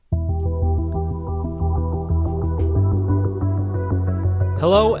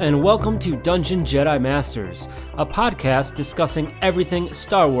Hello and welcome to Dungeon Jedi Masters, a podcast discussing everything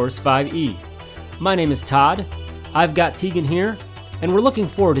Star Wars 5e. My name is Todd, I've got Tegan here, and we're looking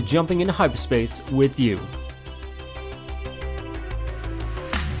forward to jumping into hyperspace with you.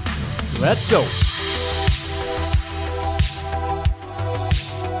 Let's go!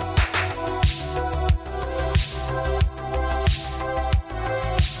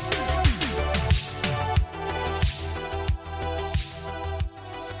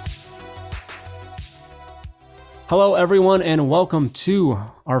 Hello, everyone, and welcome to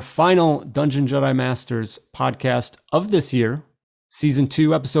our final Dungeon Jedi Masters podcast of this year, Season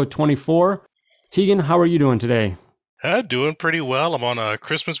 2, Episode 24. Tegan, how are you doing today? Doing pretty well. I'm on a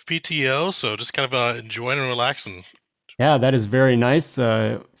Christmas PTO, so just kind of enjoying and relaxing. Yeah, that is very nice.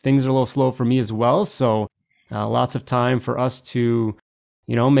 Things are a little slow for me as well, so lots of time for us to,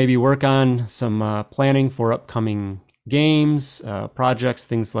 maybe work on some planning for upcoming games, projects,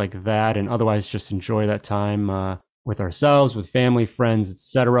 things like that, and otherwise just enjoy that time with ourselves, with family, friends,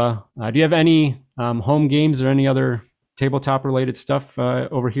 etc. Do you have any home games or any other tabletop related stuff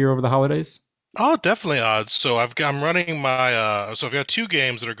over here over the holidays? Oh, definitely. So I'm running so I've got two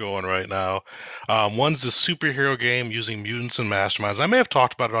games that are going right now. One's a superhero game using mutants and masterminds. I may have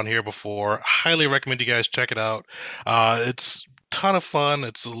talked about it on here before. Highly recommend you guys check it out. It's a ton of fun.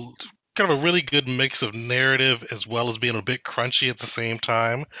 It's kind of a really good mix of narrative as well as being a bit crunchy at the same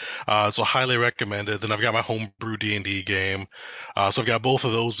time. So highly recommended. Then I've got my homebrew D&D game. So I've got both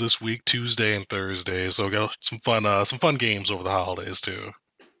of those this week, Tuesday and Thursday. So I've got some fun games over the holidays too.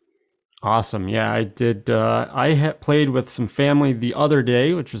 Awesome. Yeah, I did. I played with some family the other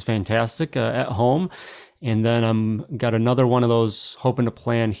day, which was fantastic at home. And then got another one of those hoping to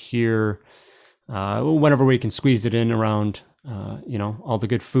plan here whenever we can squeeze it in around all the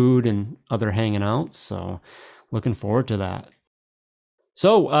good food and other hanging out. So looking forward to that.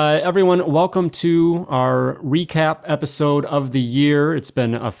 So everyone, welcome to our recap episode of the year. It's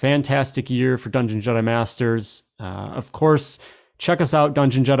been a fantastic year for Dungeon Jedi Masters. Of course, check us out,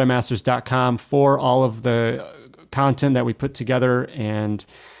 dungeonjedimasters.com, for all of the content that we put together. And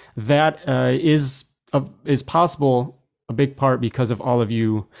that is possible a big part because of all of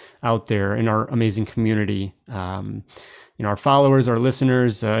you out there in our amazing community. Our followers, our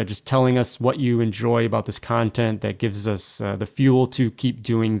listeners, just telling us what you enjoy about this content. That gives us the fuel to keep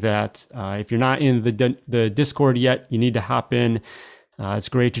doing that. If you're not in the Discord yet, you need to hop in. It's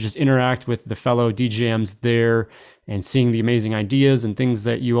great to just interact with the fellow DJMs there and seeing the amazing ideas and things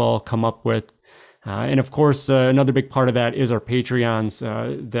that you all come up with. And of course, another big part of that is our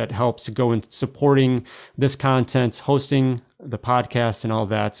Patreons that helps go in supporting this content, hosting the podcast and all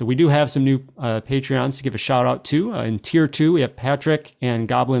that. So we do have some new Patreons to give a shout out to. In Tier 2, we have Patrick and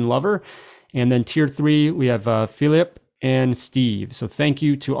Goblin Lover. And then Tier 3, we have Philip and Steve. So thank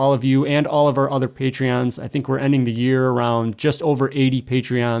you to all of you and all of our other Patreons. I think we're ending the year around just over 80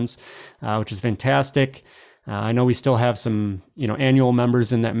 Patreons, which is fantastic. I know we still have some, annual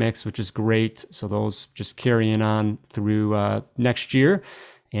members in that mix, which is great. So those just carrying on through next year.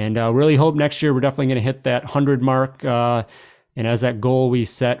 And really hope next year we're definitely going to hit that 100 mark. And as that goal we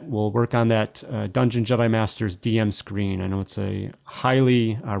set, we'll work on that Dungeon Jedi Masters DM screen. I know it's a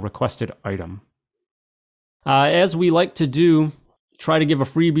highly requested item. As we like to do, try to give a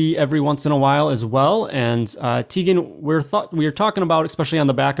freebie every once in a while as well. And Tegan, we were talking about, especially on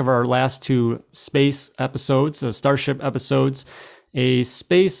the back of our last two space episodes, Starship episodes, a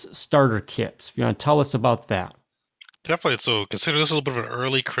space starter kit. If you want to tell us about that. Definitely. So consider this a little bit of an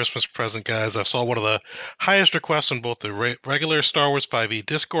early Christmas present, guys. I saw one of the highest requests on both the regular Star Wars 5e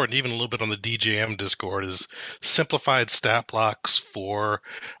Discord and even a little bit on the DJM Discord is simplified stat blocks for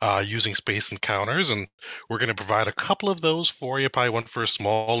using space encounters. And we're going to provide a couple of those for you, probably one for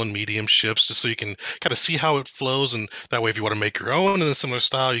small and medium ships, just so you can kind of see how it flows. And that way, if you want to make your own in a similar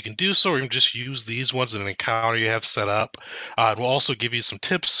style, you can do so, or you can just use these ones in an encounter you have set up. It will also give you some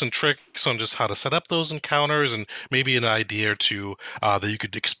tips and tricks on just how to set up those encounters and maybe an idea or two that you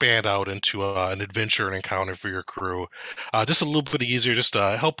could expand out into an adventure and encounter for your crew. Just a little bit easier, just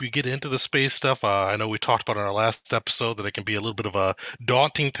to help you get into the space stuff. I know we talked about in our last episode that it can be a little bit of a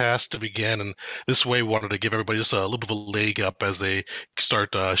daunting task to begin, and this way we wanted to give everybody just a little bit of a leg up as they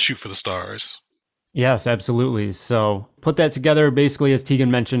start to shoot for the stars. Yes, absolutely. So put that together, basically, as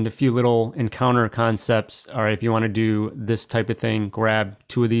Tegan mentioned, a few little encounter concepts. All right, if you want to do this type of thing, grab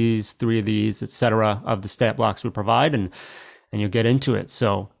 2 of these, 3 of these, etc., of the stat blocks we provide, and you'll get into it.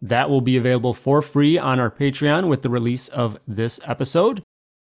 So that will be available for free on our Patreon with the release of this episode.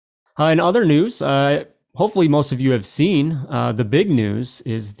 In other news, hopefully most of you have seen, the big news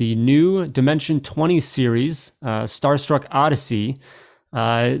is the new Dimension 20 series, Starstruck Odyssey,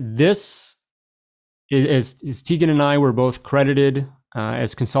 This is Tegan and I were both credited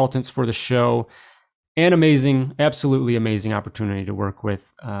as consultants for the show. An amazing, absolutely amazing opportunity to work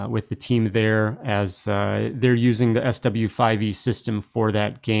with the team there as they're using the SW5E system for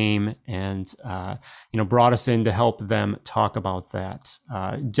that game, and brought us in to help them talk about that.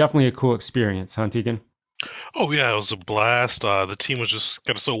 Definitely a cool experience, huh, Tegan? Oh yeah, it was a blast. The team was just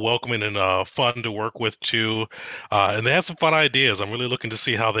kind of so welcoming and fun to work with too, and they had some fun ideas. I'm really looking to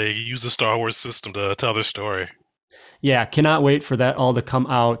see how they use the Star Wars system to tell their story. Yeah, cannot wait for that all to come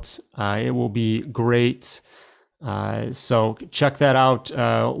out. It will be great. So check that out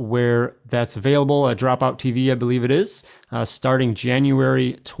where that's available at Dropout TV, I believe it is, starting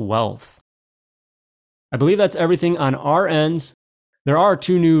January 12th. I believe that's everything on our end. There are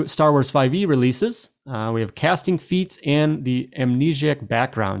 2 new Star Wars 5e releases. We have casting feats and the amnesiac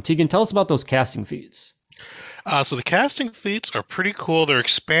background. Tegan, tell us about those casting feats. So the casting feats are pretty cool. They're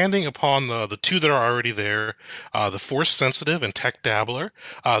expanding upon the two that are already there, the Force Sensitive and Tech Dabbler.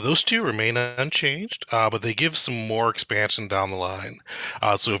 Those two remain unchanged, but they give some more expansion down the line.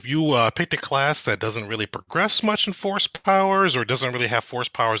 So if you picked a class that doesn't really progress much in Force powers or doesn't really have Force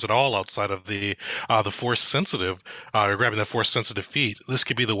powers at all outside of the Force Sensitive, or grabbing that Force Sensitive feat, this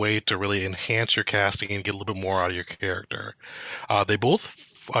could be the way to really enhance your casting and get a little bit more out of your character. They both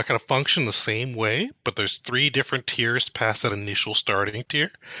kind of function the same way, but there's 3 different tiers past that initial starting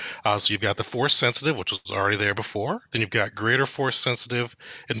tier. So you've got the Force Sensitive, which was already there before. Then you've got Greater Force Sensitive,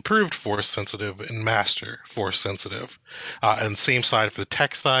 Improved Force Sensitive, and Master Force Sensitive. And same side for the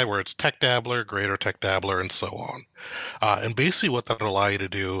Tech side, where it's Tech Dabbler, Greater Tech Dabbler, and so on. And basically, what that'll allow you to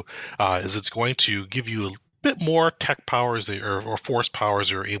do is it's going to give you a bit more tech powers or force powers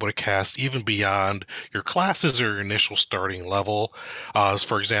you're able to cast even beyond your classes or your initial starting level. As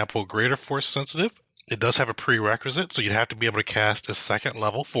for example, greater force sensitive. It does have a prerequisite, so you'd have to be able to cast a second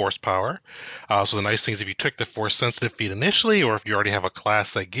level force power. So the nice thing is if you took the force sensitive feat initially, or if you already have a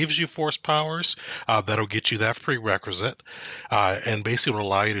class that gives you force powers, that'll get you that prerequisite. And basically what it'll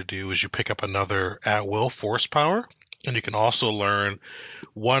allow you to do is you pick up another at will force power, and you can also learn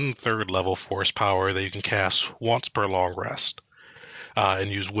 1/3 level force power that you can cast once per long rest.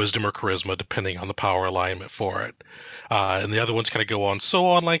 And use wisdom or charisma depending on the power alignment for it. And the other ones kind of go on so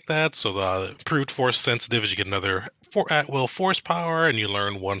on like that. So the improved force sensitive is you get another at will force power, and you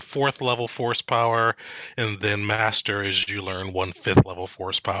learn 1/4 level force power, and then master is you learn 1/5 level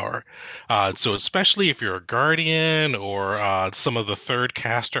force power. So especially if you're a guardian or some of the third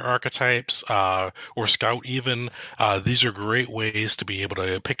caster archetypes or scout even, these are great ways to be able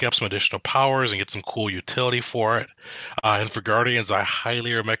to pick up some additional powers and get some cool utility for it. And for Guardians, I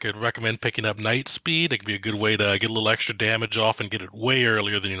highly recommend picking up Night Speed. It can be a good way to get a little extra damage off and get it way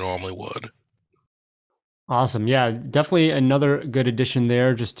earlier than you normally would. Awesome. Yeah, definitely another good addition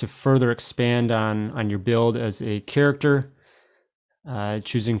there just to further expand on your build as a character,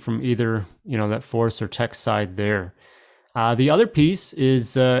 choosing from either, that force or tech side there. The other piece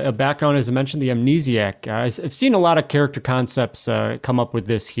is a background, as I mentioned, the amnesiac. I've seen a lot of character concepts come up with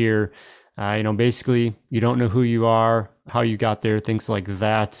this here. Basically, you don't know who you are, how you got there, things like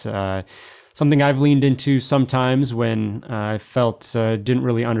that. Something I've leaned into sometimes when I felt didn't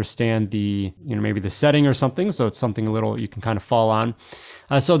really understand maybe the setting or something. So it's something a little you can kind of fall on.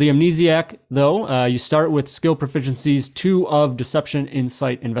 So the amnesiac, though, you start with skill proficiencies 2 of deception,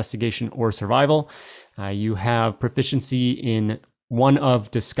 insight, investigation, or survival. You have proficiency in 1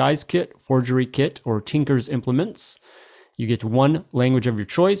 of disguise kit, forgery kit, or tinker's implements. You get 1 language of your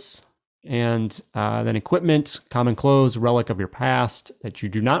choice, and then equipment, common clothes, relic of your past that you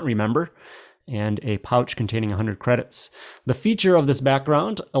do not remember, and a pouch containing 100 credits. The feature of this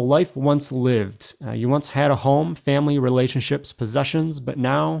background, a life once lived. You once had a home, family, relationships, possessions, but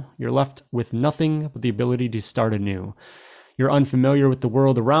now you're left with nothing but the ability to start anew. You're unfamiliar with the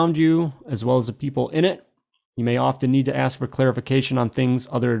world around you, as well as the people in it. You may often need to ask for clarification on things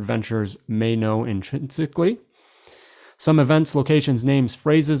other adventurers may know intrinsically. Some events, locations, names,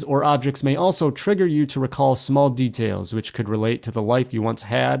 phrases, or objects may also trigger you to recall small details which could relate to the life you once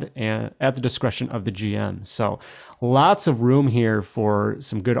had and at the discretion of the GM. So lots of room here for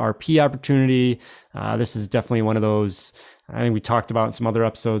some good RP opportunity. This is definitely one of those, I think we talked about in some other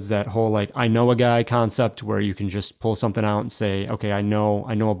episodes, that whole I know a guy concept where you can just pull something out and say, okay, I know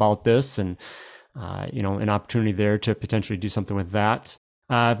about this, and an opportunity there to potentially do something with that.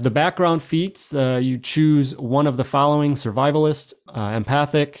 The background feats, you choose one of the following: survivalist,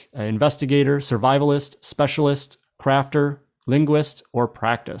 empathic, investigator, survivalist, specialist, crafter, linguist, or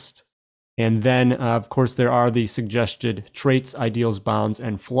practiced. And then, of course, there are the suggested traits, ideals, bounds,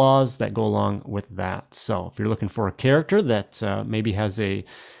 and flaws that go along with that. So if you're looking for a character that maybe has a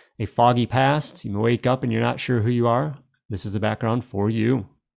foggy past, you wake up and you're not sure who you are, this is the background for you.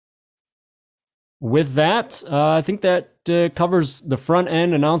 With that, I think that covers the front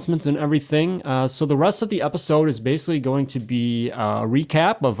end announcements and everything. So the rest of the episode is basically going to be a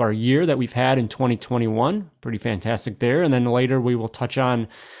recap of our year that we've had in 2021. Pretty fantastic there. And then later we will touch on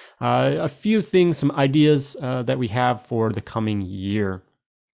a few things, some ideas that we have for the coming year.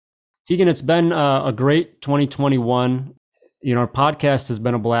 Tegan, it's been a great 2021. Our podcast has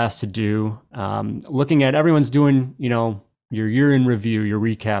been a blast to do. Looking at everyone's doing, your year in review, your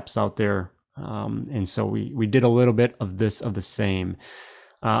recaps out there. And so we did a little bit of the same.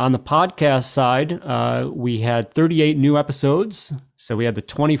 On the podcast side, we had 38 new episodes. So we had the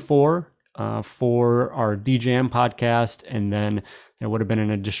 24 for our DJM podcast, and then there would have been an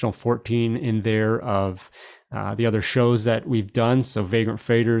additional 14 in there of the other shows that we've done. So Vagrant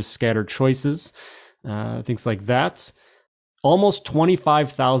Faders, Scattered Choices, things like that. Almost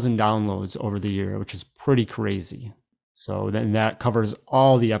 25,000 downloads over the year, which is pretty crazy. So then that covers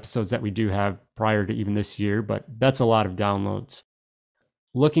all the episodes that we do have prior to even this year, but that's a lot of downloads.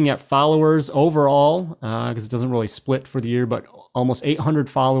 Looking at followers overall, because it doesn't really split for the year, but almost 800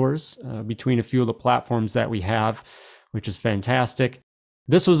 followers between a few of the platforms that we have, which is fantastic.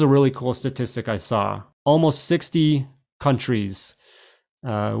 This was a really cool statistic I saw. Almost 60 countries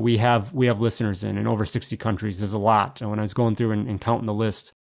we have listeners in over 60 countries is a lot. And when I was going through and counting the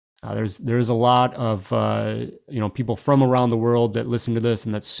list, there's a lot of people from around the world that listen to this,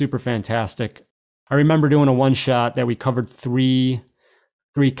 and that's super fantastic. I remember doing a one shot that we covered three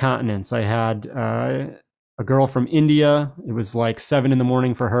continents. I had a girl from India. It was like 7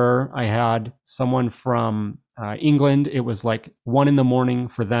 a.m. for her. I had someone from England. It was like 1 a.m.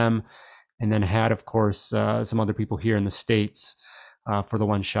 for them, and then had, of course, some other people here in the States for the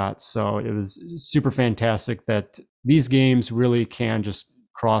one shot. So it was super fantastic that these games really can just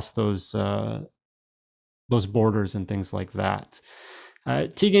cross those borders and things like that.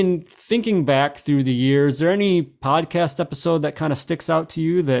 Tegan, thinking back through the years, is there any podcast episode that kind of sticks out to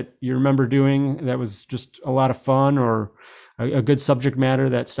you that you remember doing that was just a lot of fun, or a good subject matter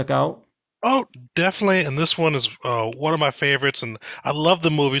that stuck out? Oh, definitely. And this one is one of my favorites. And I love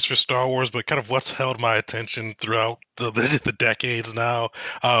the movies for Star Wars, but kind of what's held my attention throughout the decades now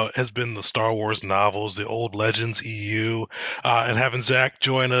has been the Star Wars novels, the old Legends EU, and having Zach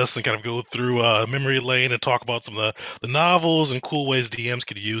join us and kind of go through memory lane and talk about some of the novels and cool ways DMs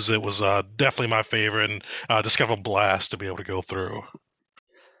could use it was definitely my favorite, and just kind of a blast to be able to go through.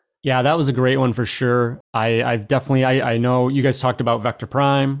 Yeah, that was a great one for sure. I've definitely, I know you guys talked about Vector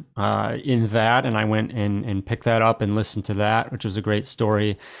Prime in that, and I went and picked that up and listened to that, which was a great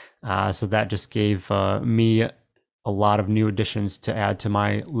story. So that just gave me a lot of new additions to add to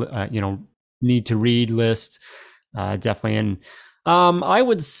my, need to read list. Definitely. And I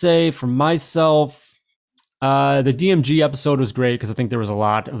would say for myself, the DMG episode was great because I think there was a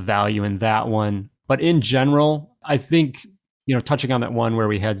lot of value in that one. But in general, I think, touching on that one where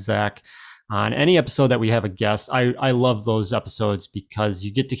we had Zach on any episode that we have a guest, I love those episodes because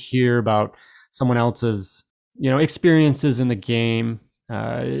you get to hear about someone else's, experiences in the game,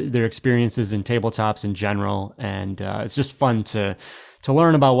 their experiences in tabletops in general. And it's just fun to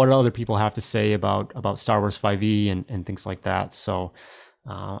learn about what other people have to say about Star Wars 5e and things like that. So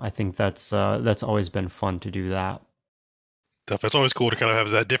I think that's always been fun to do that. Definitely. It's always cool to kind of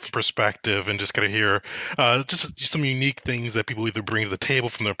have that different perspective and just kind of hear just some unique things that people either bring to the table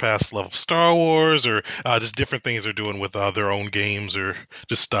from their past love of Star Wars, or just different things they're doing with their own games or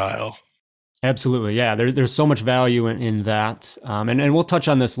just style. Absolutely. Yeah, there's so much value in that. And we'll touch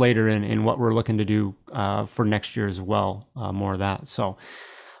on this later in what we're looking to do for next year as well, more of that. So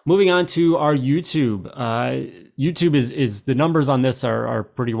moving on to our YouTube. YouTube is the numbers on this are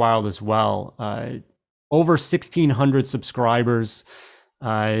pretty wild as well. Over 1,600 subscribers,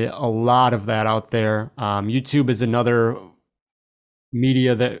 a lot of that out there. YouTube is another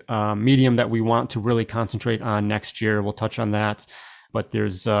medium that we want to really concentrate on next year. We'll touch on that, but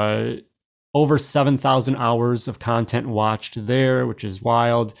there's over 7,000 hours of content watched there, which is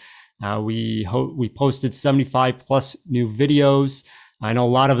wild. We posted 75 plus new videos. I know a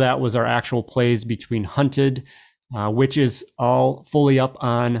lot of that was our actual plays between Hunted, which is all fully up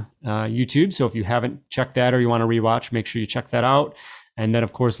on YouTube. So if you haven't checked that or you want to rewatch, make sure you check that out. And then,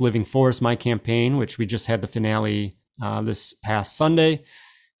 of course, Living Forest, my campaign, which we just had the finale this past Sunday.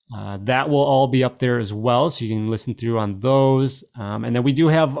 That will all be up there as well, so you can listen through on those. And then we do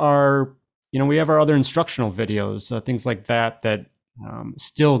have our other instructional videos, things like that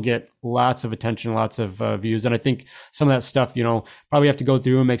still get lots of attention, lots of views. And I think some of that stuff, probably have to go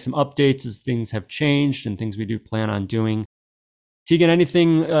through and make some updates as things have changed and things we do plan on doing. Tegan,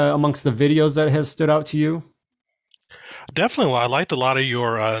 anything amongst the videos that has stood out to you? Definitely. Well, I liked a lot of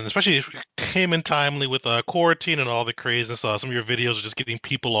your, especially if it came in timely with quarantine and all the craziness. Some of your videos are just getting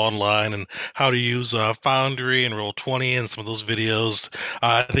people online and how to use Foundry and Roll20 and some of those videos.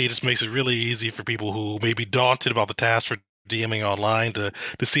 I think it just makes it really easy for people who may be daunted about the task for DMing online to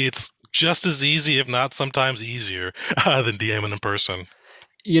see it's just as easy, if not sometimes easier, than DMing in person.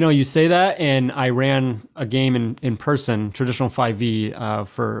 You say that, and I ran a game in person, traditional 5e,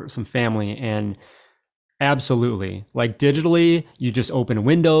 for some family, and absolutely. Like digitally, you just open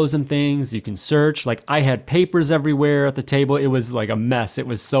windows and things, you can search. Like I had papers everywhere at the table. It was like a mess. It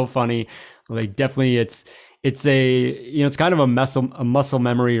was so funny. Like definitely it's it's kind of a muscle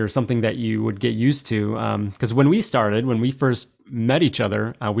memory or something that you would get used to. Because when we first met each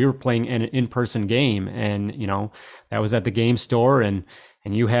other, we were playing an in-person game, and that was at the game store, and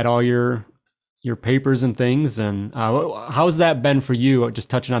you had all your papers and things. And how's that been for you?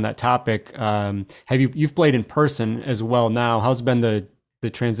 Just touching on that topic, you've played in person as well now? How's been the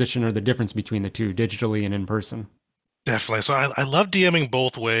transition or the difference between the two, digitally and in person? Definitely. So I love DMing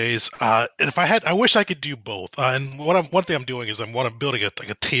both ways. And if I wish I could do both. And one thing I'm doing is I'm building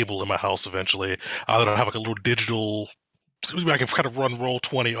a table in my house eventually. That'll have like a little digital. I can kind of run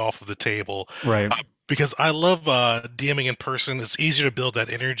Roll20 off of the table. Right. Because I love DMing in person. It's easier to build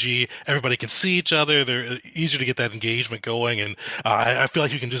that energy. Everybody can see each other. They're easier to get that engagement going, and I feel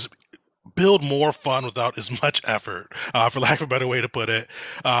like you can just build more fun without as much effort, for lack of a better way to put it.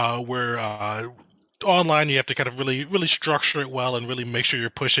 Where online you have to kind of really structure it well and really make sure you're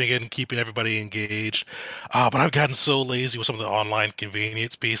pushing it and keeping everybody engaged. But I've gotten so lazy with some of the online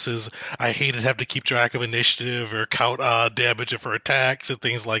convenience pieces. I hated having to keep track of initiative or count damage for attacks and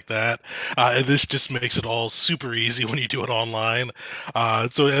things like that. And this just makes it all super easy when you do it online.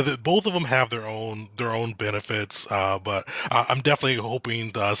 So both of them have their own benefits. But I'm definitely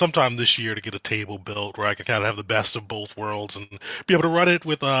hoping sometime this year to get a table built where I can kind of have the best of both worlds and be able to run it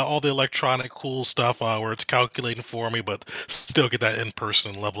with all the electronic cool stuff where it's calculating for me, but still get that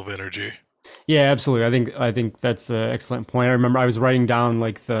in-person level of energy. Yeah, absolutely. I think that's an excellent point. I remember I was writing down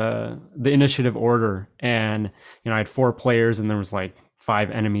like the initiative order, and I had 4 players, and there was like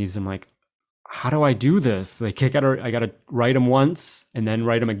 5 enemies. I'm like, how do I do this? Like I gotta write them once and then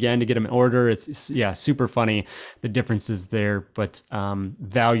write them again to get them in order. Yeah, super funny, the differences there, but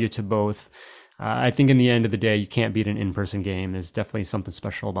value to both. I think in the end of the day, you can't beat an in-person game. There's definitely something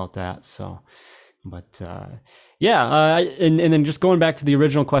special about that. So, but yeah, and then just going back to the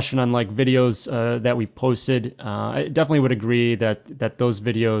original question on like videos that we posted, I definitely would agree that those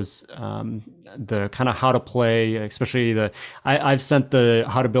videos, the kind of how to play, especially I've sent the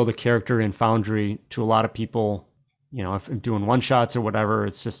how to build a character in Foundry to a lot of people. If I'm doing one shots or whatever,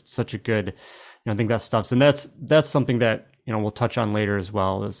 it's just such a good. I think that stuff's, and that's something that we'll touch on later as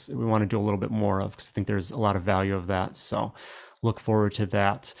well, as we want to do a little bit more of, because I think there's a lot of value of that. So look forward to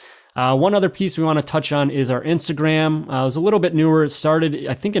that. One other piece we want to touch on is our Instagram. It was a little bit newer. It started,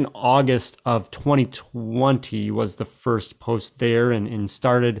 I think, in August of 2020 was the first post there, and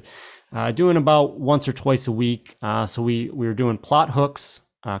started doing about once or twice a week. So we were doing plot hooks,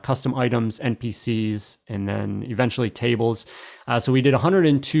 custom items, NPCs, and then eventually tables. So we did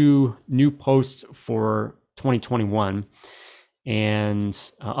 102 new posts for 2021.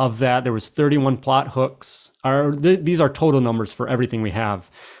 And of that, there was 31 plot hooks. These are total numbers for everything we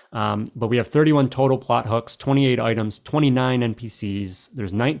have. But we have 31 total plot hooks, 28 items, 29 NPCs.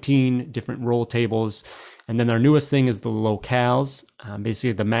 There's 19 different role tables. And then our newest thing is the locales,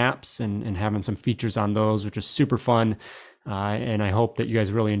 basically the maps, and having some features on those, which is super fun. And I hope that you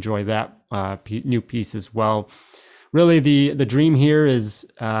guys really enjoy that new piece as well. Really, the dream here is,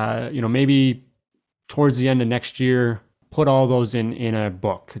 maybe towards the end of next year, put all those in a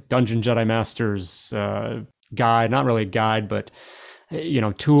book, Dungeon Jedi Masters guide, not really a guide, but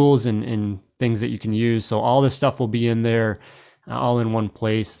tools and things that you can use. So all this stuff will be in there, all in one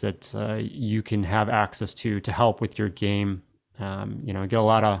place that you can have access to help with your game. Get a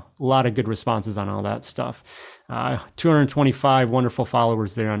lot of good responses on all that stuff. 225 wonderful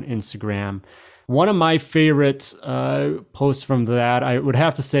followers there on Instagram. One of my favorite posts from that, I would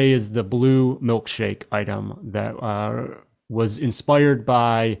have to say, is the blue milkshake item that was inspired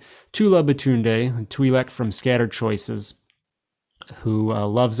by Tula Batunde, Twi'lek from Scattered Choices, who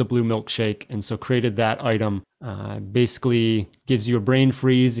loves a blue milkshake, and so created that item. Basically gives you a brain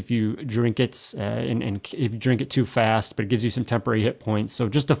freeze if you drink it, and if you drink it too fast, but it gives you some temporary hit points. So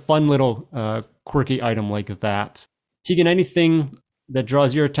just a fun little quirky item like that. Tegan, anything that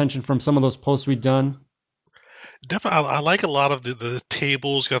draws your attention from some of those posts we've done? Definitely, I like a lot of the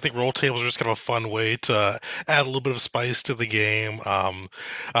tables. I think roll tables are just kind of a fun way to add a little bit of spice to the game.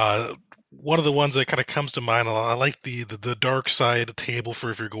 Uh, One of the ones that kind of comes to mind, I like the dark side table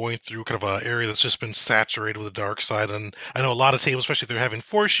for if you're going through kind of an area that's just been saturated with the dark side. And I know a lot of tables, especially if they're having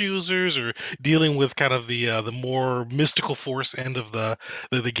force users or dealing with kind of the more mystical force end of the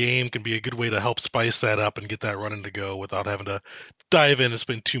game, can be a good way to help spice that up and get that running to go without having to dive in and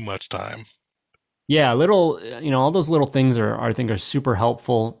spend too much time. Yeah, all those little things I think are super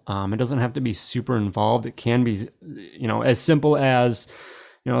helpful. It doesn't have to be super involved. It can be, as simple as,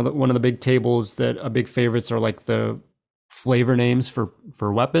 one of the big tables that are big favorites are like the flavor names for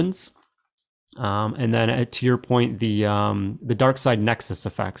weapons. And then to your point, the dark side nexus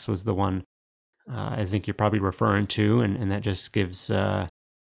effects was the one I think you're probably referring to, and that just gives,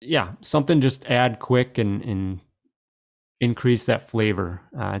 something just add quick and increase that flavor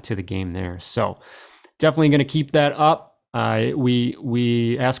to the game there. So definitely going to keep that up.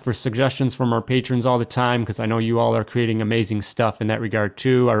 We ask for suggestions from our patrons all the time because I know you all are creating amazing stuff in that regard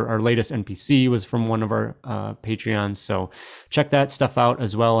too. Our latest NPC was from one of our Patreons, so check that stuff out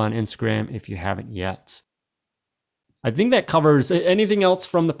as well on Instagram if you haven't yet. I think that covers anything else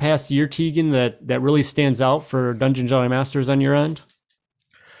from the past year, Tegan, that really stands out for Dungeon Jelly Masters on your end.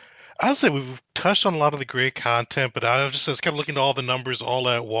 I'd say we've touched on a lot of the great content, but I was kind of looking at all the numbers all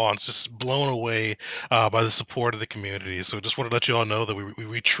at once, just blown away by the support of the community. So just want to let you all know that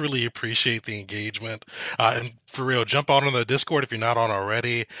we truly appreciate the engagement. And for real, jump on the Discord if you're not on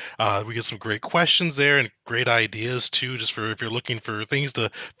already. We get some great questions there and great ideas too, just for if you're looking for things to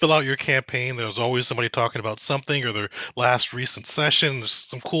fill out your campaign. There's always somebody talking about something or their last recent session. There's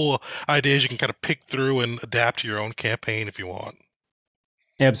some cool ideas you can kind of pick through and adapt to your own campaign if you want.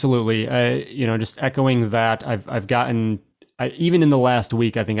 Absolutely. Just echoing that, I've gotten even in the last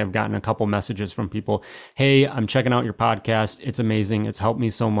week, I think I've gotten a couple messages from people. Hey, I'm checking out your podcast. It's amazing. It's helped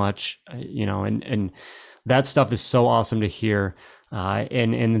me so much. And that stuff is so awesome to hear.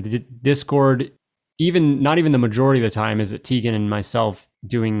 And the Discord, not even the majority of the time is it Tegan and myself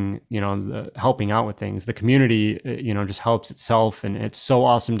doing, helping out with things. The community, just helps itself, and it's so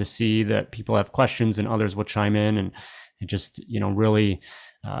awesome to see that people have questions and others will chime in, and it just, really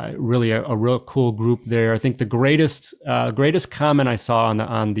a real cool group there. I think the greatest comment I saw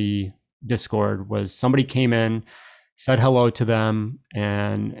on the Discord was somebody came in, said hello to them,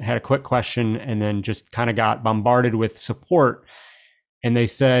 and had a quick question, and then just kind of got bombarded with support. And they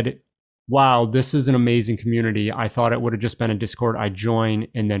said, "Wow, this is an amazing community. I thought it would have just been a Discord I join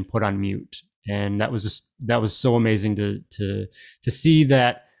and then put on mute." And that was so amazing to see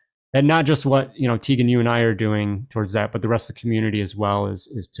that. And not just what, Tegan, you and I are doing towards that, but the rest of the community as well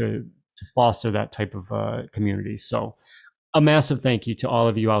is to foster that type of community. So a massive thank you to all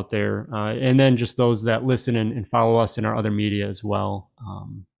of you out there. And then just those that listen and follow us in our other media as well.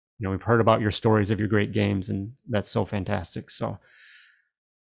 We've heard about your stories of your great games, and that's so fantastic. So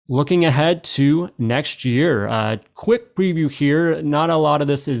looking ahead to next year, quick preview here. Not a lot of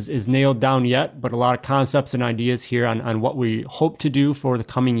this is nailed down yet, but a lot of concepts and ideas here on what we hope to do for the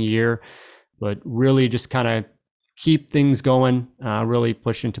coming year, but really just kind of keep things going, really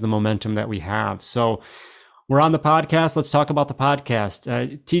push into the momentum that we have. So we're on the podcast. Let's talk about the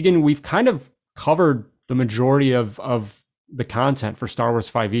podcast. Tegan, we've kind of covered the majority of the content for Star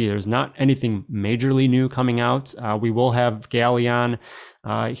Wars 5e. There's not anything majorly new coming out. We will have Gally on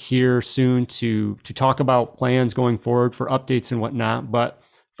here soon to talk about plans going forward for updates and whatnot. But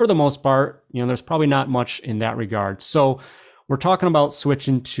for the most part, there's probably not much in that regard. So we're talking about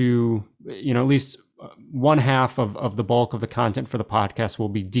switching to, at least one half of the bulk of the content for the podcast will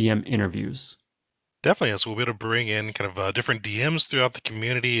be DM interviews. Definitely, yes. We'll be able to bring in kind of different DMs throughout the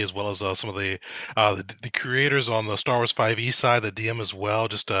community, as well as some of the creators on the Star Wars 5e side, the DM as well.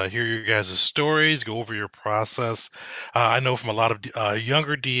 Just hear your guys' stories, go over your process. I know from a lot of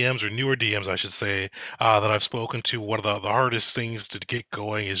younger DMs or newer DMs, I should say, that I've spoken to, one of the hardest things to get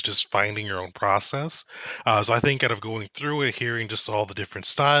going is just finding your own process. So I think kind of going through it, hearing just all the different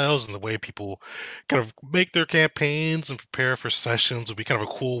styles and the way people kind of make their campaigns and prepare for sessions would be kind of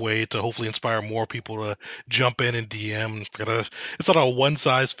a cool way to hopefully inspire more people to jump in and DM. It's not a one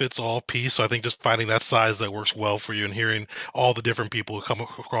size fits all piece. So I think just finding that size that works well for you and hearing all the different people who come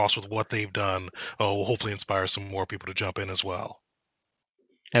across with what they've done will hopefully inspire some more people to jump in as well.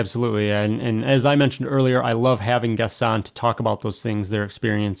 Absolutely. And as I mentioned earlier, I love having guests on to talk about those things, their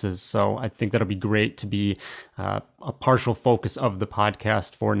experiences. So I think that'll be great to be a partial focus of the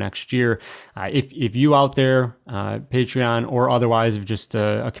podcast for next year. If you out there, Patreon or otherwise, if just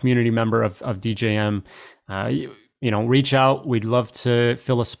a community member of DJM, reach out. We'd love to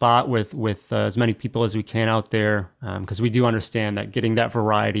fill a spot with as many people as we can out there, because we do understand that getting that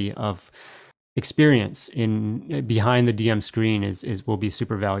variety of experience in behind the DM screen is will be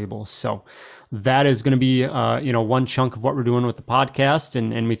super valuable. So that is going to be one chunk of what we're doing with the podcast,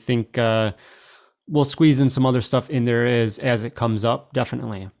 and we think we'll squeeze in some other stuff in there as it comes up,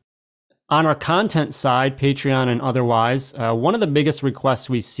 definitely. On our content side, Patreon and otherwise, one of the biggest requests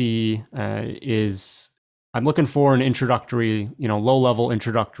we see is I'm looking for an introductory, low-level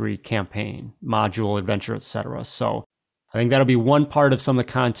introductory campaign, module, adventure, etc. So I think that'll be one part of some of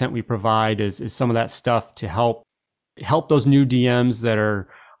the content we provide is some of that stuff to help those new DMs that are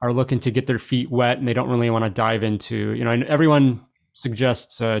looking to get their feet wet and they don't really want to dive into, and everyone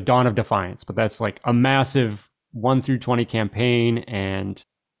suggests Dawn of Defiance, but that's like a massive 1 through 20 campaign, and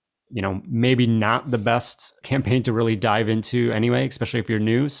maybe not the best campaign to really dive into anyway, especially if you're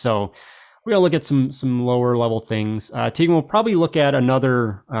new. So we're gonna look at some lower level things. Tegan will probably look at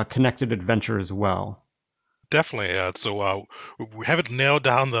another connected adventure as well. Definitely. We haven't nailed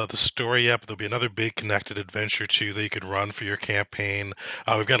down the story yet, but there'll be another big connected adventure too that you could run for your campaign.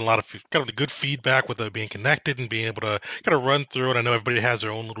 We've got a lot of kind of good feedback with it being connected and being able to kind of run through it. I know everybody has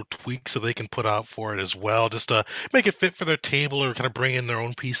their own little tweaks that they can put out for it as well, just to make it fit for their table or kind of bring in their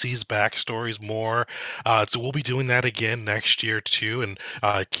own PC's backstories more. So we'll be doing that again next year too, and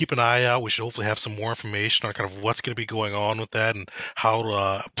keep an eye out. We should hopefully have some more information on kind of what's going to be going on with that and how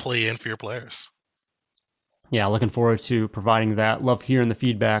to play in for your players. Yeah, looking forward to providing that. Love hearing the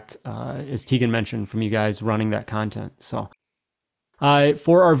feedback, as Tegan mentioned, from you guys running that content. So,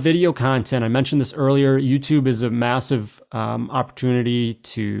 for our video content, I mentioned this earlier. YouTube is a massive opportunity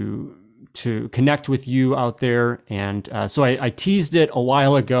to connect with you out there, and so I teased it a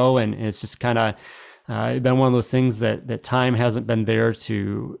while ago, and it's just kind of been one of those things that time hasn't been there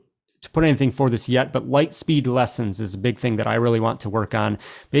to put anything for this yet. But Lightspeed Lessons is a big thing that I really want to work on.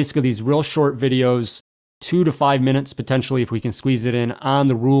 Basically, these real short videos, 2 to 5 minutes potentially, if we can squeeze it in, on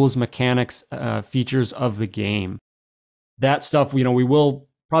the rules, mechanics, features of the game. That stuff, we will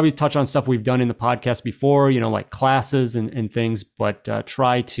probably touch on stuff we've done in the podcast before, like classes and things, but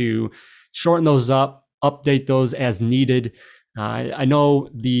try to shorten those up, update those as needed. I know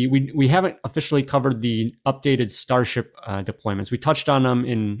we haven't officially covered the updated Starship deployments. We touched on them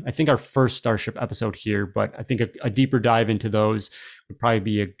in, I think, our first Starship episode here, but I think a deeper dive into those would probably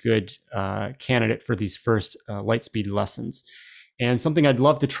be a good candidate for these first Lightspeed lessons. And something I'd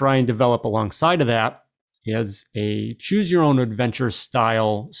love to try and develop alongside of that is a choose your own adventure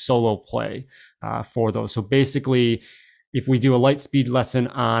style solo play for those. So basically, if we do a Lightspeed lesson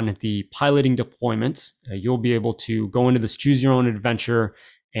on the piloting deployments, you'll be able to go into this choose your own adventure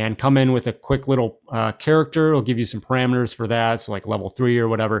and come in with a quick little character. It'll give you some parameters for that, so like level 3 or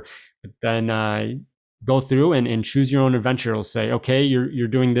whatever. But then go through and choose your own adventure. It'll say, okay, you're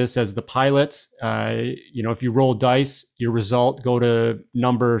doing this as the pilot. If you roll dice, your result, go to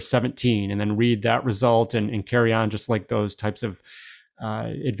number 17 and then read that result and carry on, just like those types of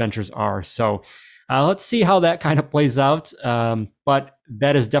adventures are. So let's see how that kind of plays out. But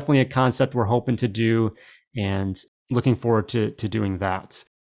that is definitely a concept we're hoping to do, and looking forward to doing that.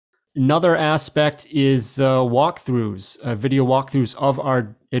 Another aspect is walkthroughs, video walkthroughs of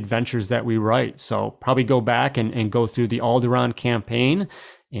our adventures that we write. So probably go back and go through the Alderaan campaign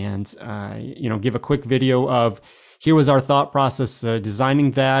and give a quick video of, here was our thought process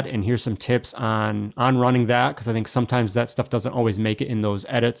designing that, and here's some tips on running that, because I think sometimes that stuff doesn't always make it in those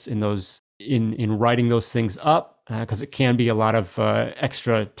edits, in writing those things up, because it can be a lot of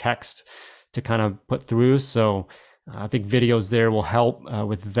extra text to kind of put through. So I think videos there will help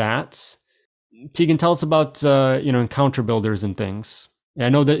with that. Tegan, tell us about encounter builders and things. I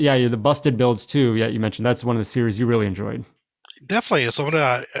know that, yeah, the busted builds too. Yeah, you mentioned that's one of the series you really enjoyed. Definitely. So I'm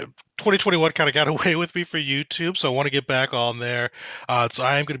gonna 2021 kind of got away with me for YouTube, so I want to get back on there. So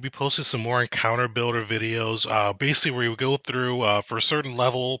I am going to be posting some more encounter builder videos, basically where we go through for a certain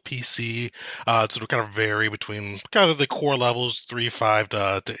level PC. So it'll kind of vary between kind of the core levels 3, 5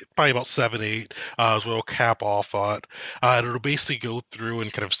 to probably about 7, 8, is where we'll cap off at. And it'll basically go through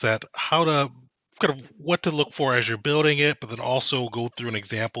and kind of set how to kind of what to look for as you're building it, but then also go through an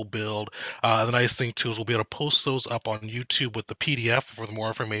example build. The nice thing too is we'll be able to post those up on YouTube with the PDF for more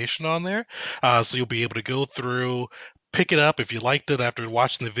information on there. So you'll be able to go through, pick it up. If you liked it after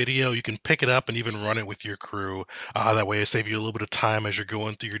watching the video, you can pick it up and even run it with your crew. That way it saves you a little bit of time as you're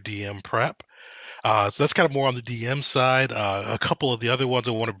going through your DM prep. So that's kind of more on the DM side. A couple of the other ones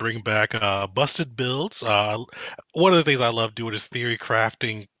I want to bring back, busted builds. One of the things I love doing is theory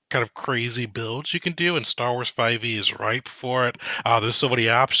crafting kind of crazy builds you can do, and Star Wars 5e is ripe for it. There's so many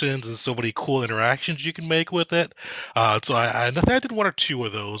options and so many cool interactions you can make with it. I think I did one or two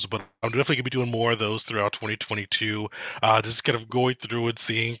of those, but I'm definitely gonna be doing more of those throughout 2022. Just kind of going through and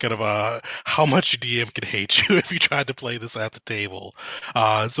seeing kind of how much your DM can hate you if you tried to play this at the table.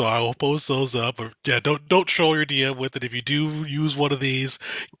 So I will post those up. Or, yeah, don't troll your DM with it. If you do use one of these,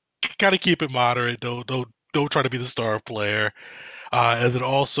 gotta keep it moderate. Don't try to be the star player. And then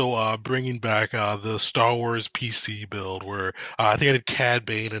also bringing back the Star Wars PC build, where I think I did Cad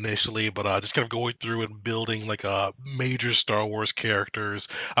Bane initially, but just kind of going through and building like major Star Wars characters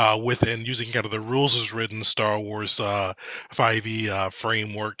within using kind of the rules as written Star Wars 5e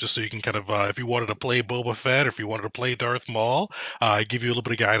framework, just so you can kind of, if you wanted to play Boba Fett or if you wanted to play Darth Maul, give you a little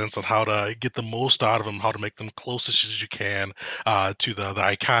bit of guidance on how to get the most out of them, how to make them closest as you can to the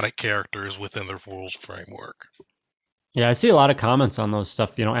iconic characters within the rules framework. Yeah, I see a lot of comments on those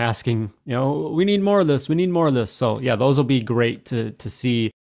stuff, asking, we need more of this, we need more of this. So yeah, those will be great to see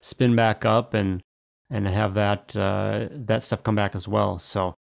spin back up and have that stuff come back as well.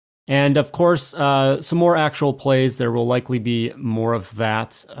 So, and of course, some more actual plays. There will likely be more of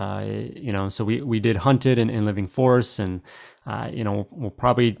that. So we did Hunted and Living Force, and we'll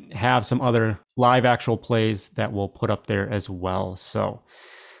probably have some other live actual plays that we'll put up there as well. So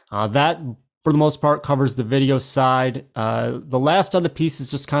that, for the most part, covers the video side. The last other piece is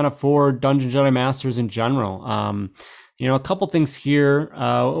just kind of for Dungeon Jedi Masters in general. A couple things here.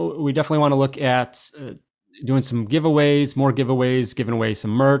 We definitely want to look at doing some giveaways, more giveaways, giving away some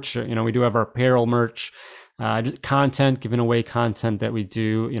merch. We do have our apparel merch, content, giving away content that we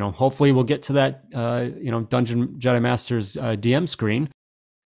do. Hopefully we'll get to that, Dungeon Jedi Masters DM screen.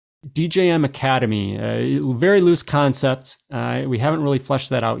 DJM Academy, very loose concept. We haven't really fleshed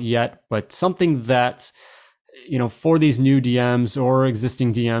that out yet, but something that, for these new DMs or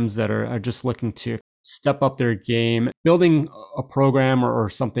existing DMs that are just looking to step up their game, building a program or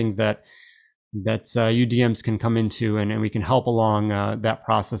something that you DMs can come into, and we can help along that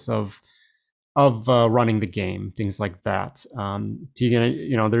process of running the game, things like that.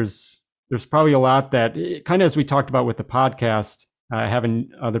 Tegan, there's probably a lot that, kind of as we talked about with the podcast, having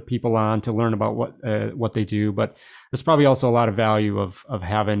other people on to learn about what they do, but there's probably also a lot of value of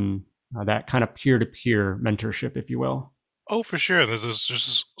having that kind of peer-to-peer mentorship, if you will. Oh, for sure. There's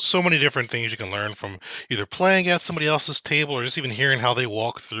just so many different things you can learn from either playing at somebody else's table or just even hearing how they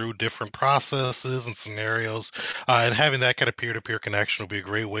walk through different processes and scenarios. And having that kind of peer-to-peer connection will be a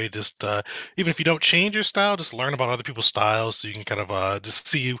great way. Just even if you don't change your style, just learn about other people's styles so you can kind of just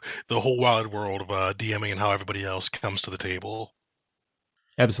see the whole wide world of DMing and how everybody else comes to the table.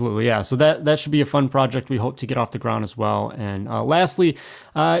 Absolutely, yeah. So that should be a fun project we hope to get off the ground as well. And lastly,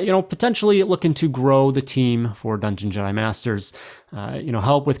 potentially looking to grow the team for Dungeon Jedi Masters.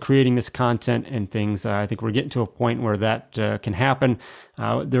 Help with creating this content and things. I think we're getting to a point where that can happen.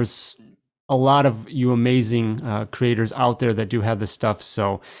 There's a lot of you amazing creators out there that do have this stuff.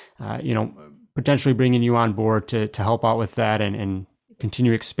 So, potentially bringing you on board to help out with that and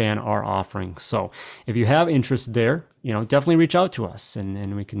continue to expand our offering. So if you have interest there, definitely reach out to us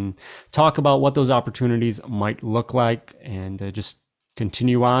and we can talk about what those opportunities might look like and just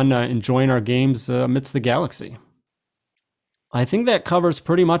continue on enjoying our games amidst the galaxy. I think that covers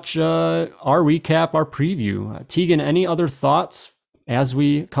pretty much our recap, our preview. Tegan, any other thoughts as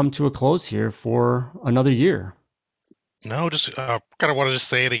we come to a close here for another year? No, just kind of want to just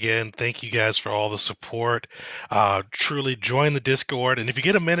say it again. Thank you guys for all the support. Truly join the Discord. And if you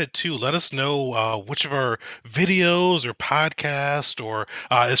get a minute too, let us know which of our videos or podcast or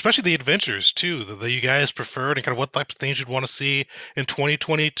especially the adventures too that you guys preferred and kind of what types of things you'd want to see in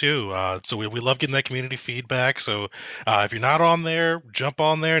 2022. So we love getting that community feedback. So if you're not on there, jump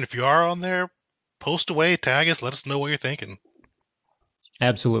on there. And if you are on there, post away, tag us, let us know what you're thinking.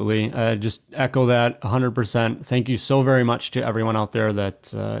 Absolutely. Just echo that 100%. Thank you so very much to everyone out there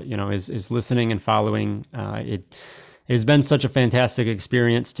that, is listening and following. It has been such a fantastic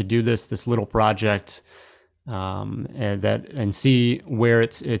experience to do this little project, and see where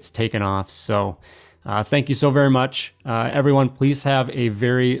it's taken off. So, thank you so very much. Everyone, please have a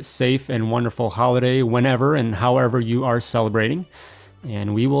very safe and wonderful holiday whenever and however you are celebrating.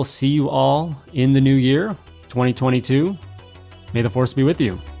 And we will see you all in the new year, 2022. May the Force be with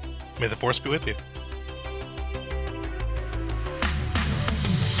you. May the Force be with you.